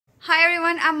Hi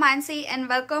everyone, I'm Mansi and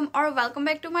welcome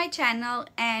back to my channel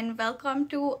and welcome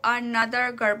to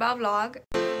another Garba vlog.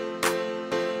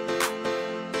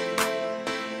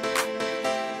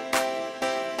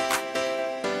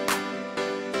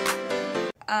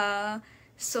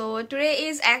 So today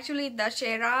is actually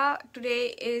Dashera.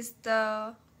 Today is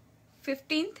the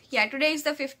 15th. Yeah, today is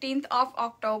the 15th of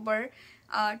October.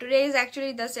 Today is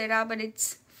actually Dashera, but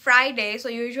it's Friday. So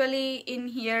usually in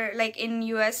here, like in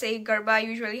USA, Garba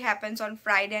usually happens on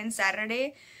Friday and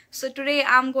Saturday. So today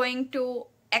I'm going to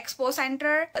Expo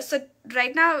Center. So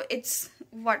right now it's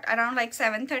around like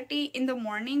 7:30 in the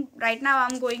morning. Right now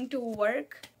I'm going to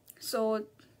work. So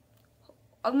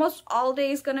almost all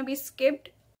day is gonna be skipped.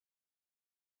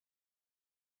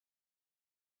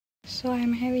 So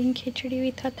I'm having khichdi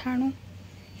with athanu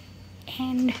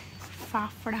and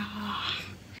fafda.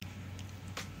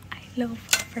 I love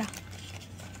fafda.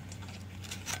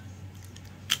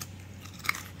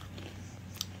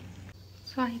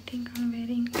 So I think I'm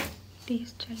wearing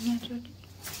these chania choli.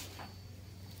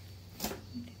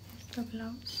 This is the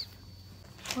blouse.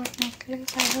 For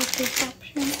necklace I have this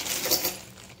option,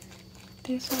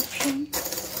 this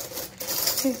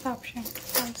option.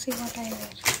 I'll see what I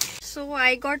wear. So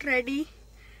I got ready.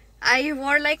 I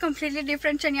wore like completely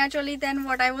different chania choli than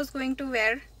what I was going to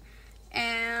wear,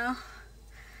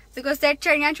 because that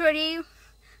chania choli,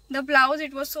 the blouse,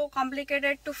 it was so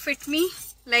complicated to fit me.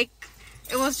 Like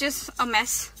it was just a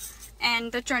mess,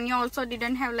 and the chania also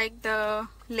didn't have like the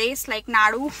lace like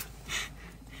nadu.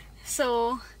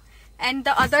 So, and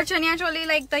the other chania choli,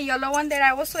 like the yellow one that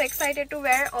I was so excited to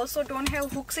wear, also don't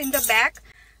have hooks in the back.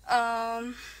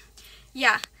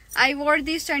 Yeah, I wore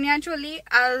this chania choli.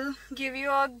 I'll give you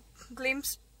a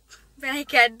glimpse when I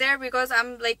get there, because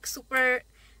I'm like super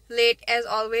late as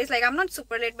always. Like I'm not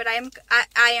super late, but I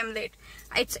am late.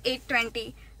 It's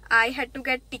 8:20. I had to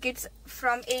get tickets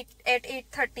from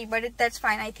 8:30, but that's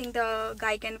fine. I think the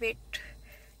guy can wait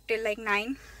till like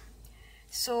 9.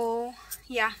 So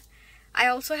yeah, I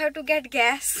also have to get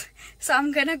gas, so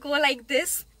I'm gonna go like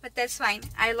this, but that's fine.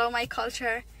 I love my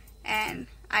culture and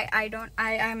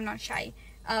I'm not shy.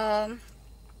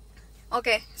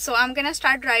 Okay, so I'm gonna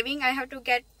start driving. I have to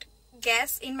get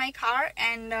gas in my car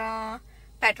and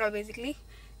petrol basically,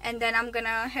 and then I'm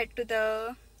gonna head to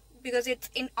the, because it's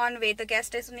on way, the gas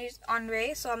station is on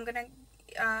way, so I'm gonna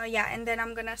yeah, and then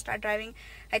I'm gonna start driving.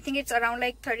 I think it's around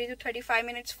like 30 to 35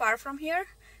 minutes far from here,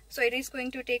 so it is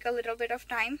going to take a little bit of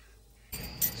time.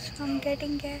 So I'm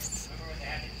getting gas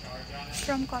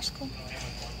from Costco.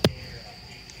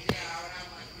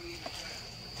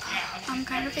 I'm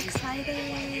kind of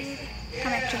excited.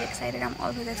 I'm actually excited. I'm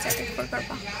always excited for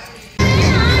Garba.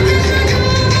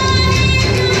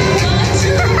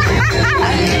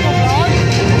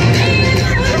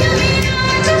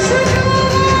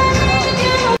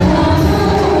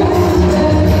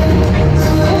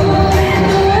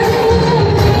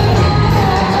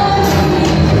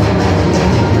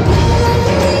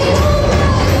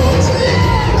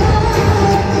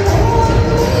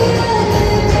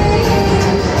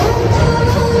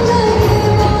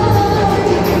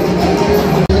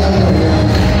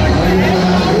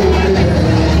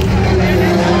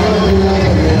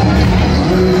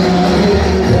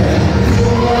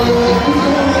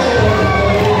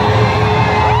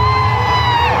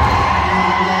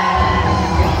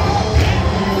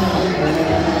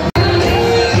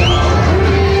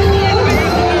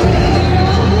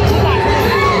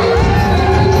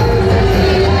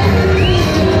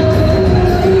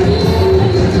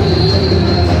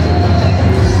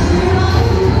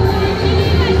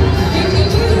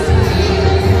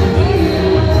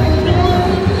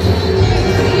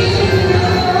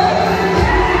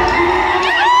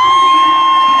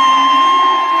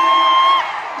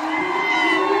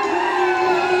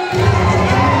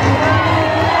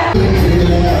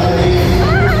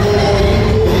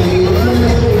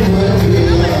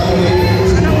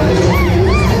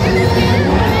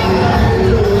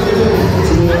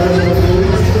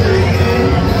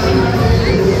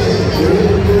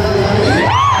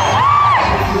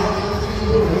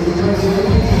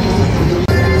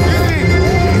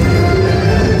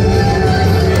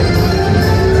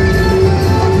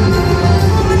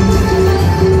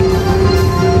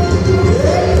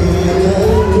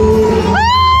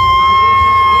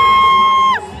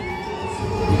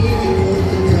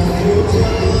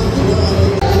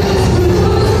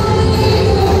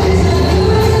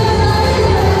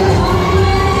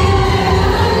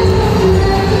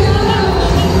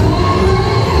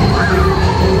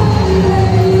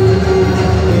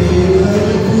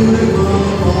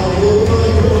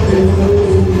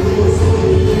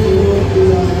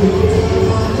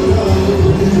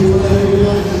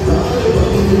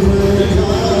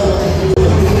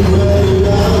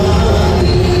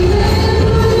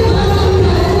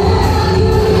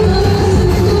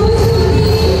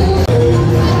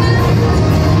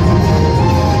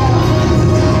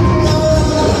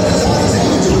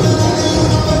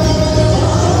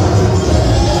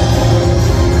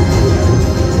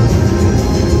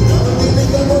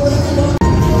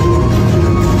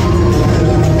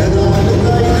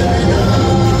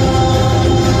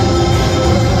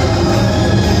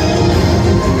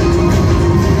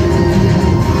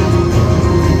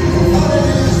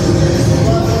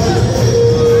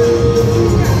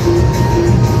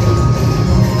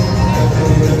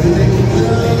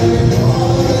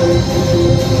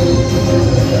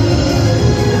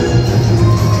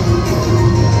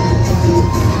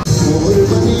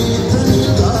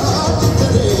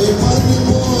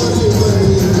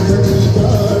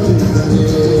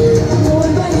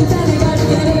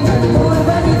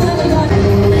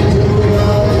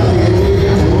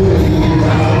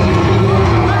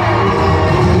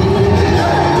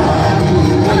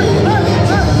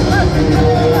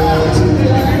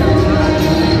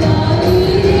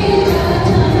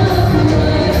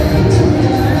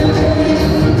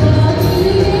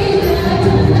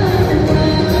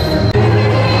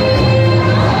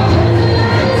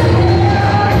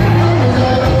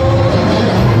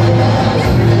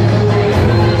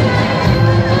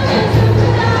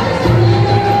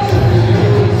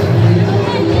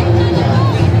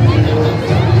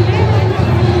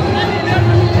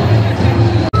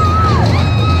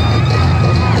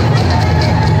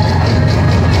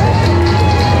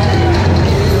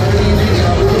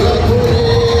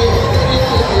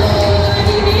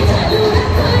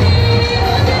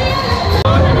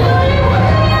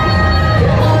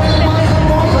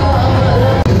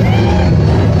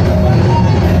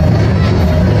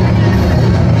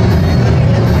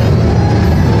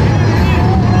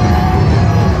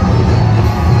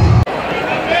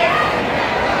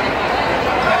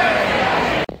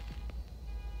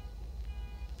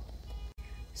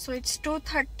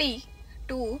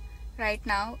 2:32 right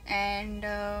now, and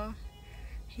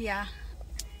yeah,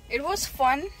 it was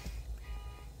fun.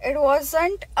 It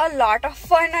wasn't a lot of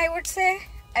fun, I would say.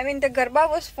 I mean, the Garba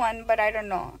was fun, but I don't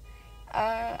know.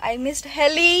 I missed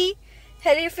Heli.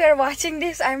 Heli, if you're watching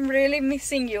this, I'm really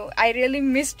missing you. I really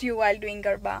missed you while doing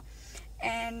Garba.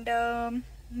 And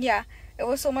yeah, it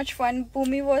was so much fun.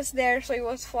 Bhumi was there, so it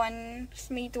was fun.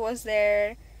 Smith was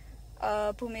there.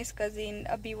 Bhumi's cousin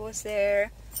Abhi was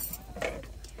there.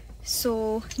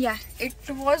 So yeah, it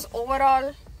was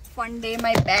overall fun day.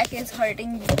 My back is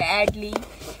hurting badly.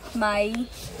 My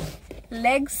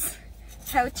legs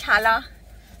have chala.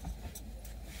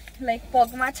 Like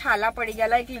pogma chala padi gaya.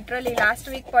 Like literally last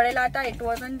week padela tha. It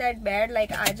wasn't that bad. Like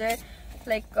aaj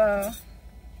like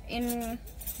in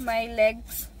my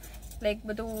legs, like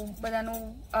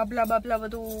badanu abla babla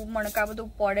badu manka badu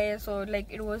pade. So like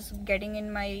it was getting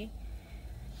in my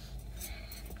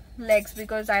legs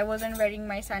because I wasn't wearing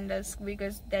my sandals,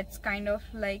 because that's kind of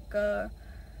like a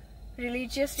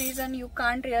religious reason. You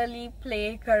can't really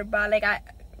play Garba. Like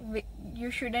you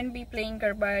shouldn't be playing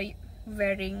Garba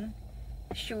wearing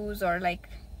shoes or like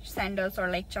sandals or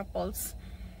like chappals.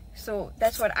 So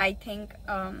that's what I think.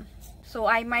 So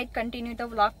I might continue the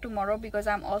vlog tomorrow because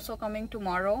I'm also coming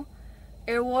tomorrow.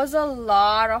 It was a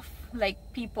lot of like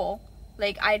people.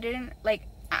 Like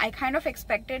I kind of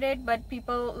expected it, but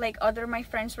people like my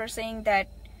friends were saying that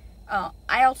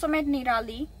I also met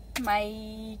Nirali,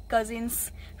 my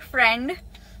cousin's friend.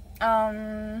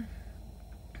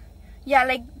 Yeah,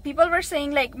 like people were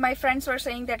saying, like my friends were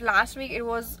saying that last week it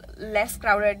was less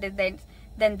crowded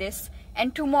than this,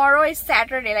 and tomorrow is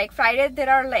Saturday. Like Friday there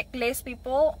are like less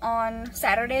people, on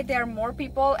Saturday there are more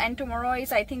people, and tomorrow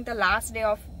is I think the last day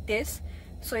of this,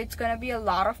 so it's gonna be a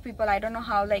lot of people. I don't know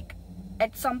how, like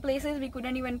at some places we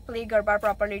couldn't even play Garba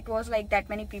properly. It was like that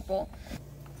many people.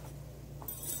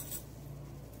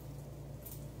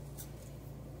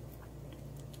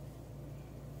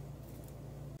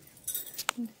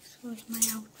 This was my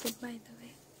outfit, by the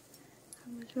way. I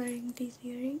was wearing these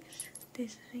earrings,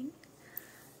 this ring,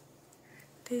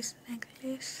 this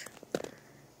necklace,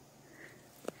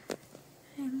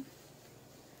 and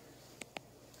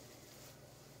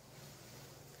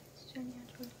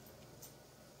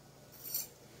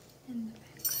and the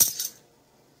bangles.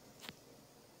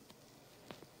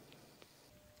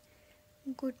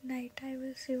 Good night. I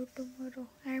will see you tomorrow.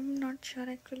 I'm not sure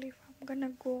actually if I'm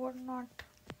gonna go or not.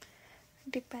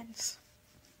 Depends.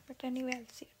 But anyway,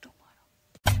 I'll see you tomorrow.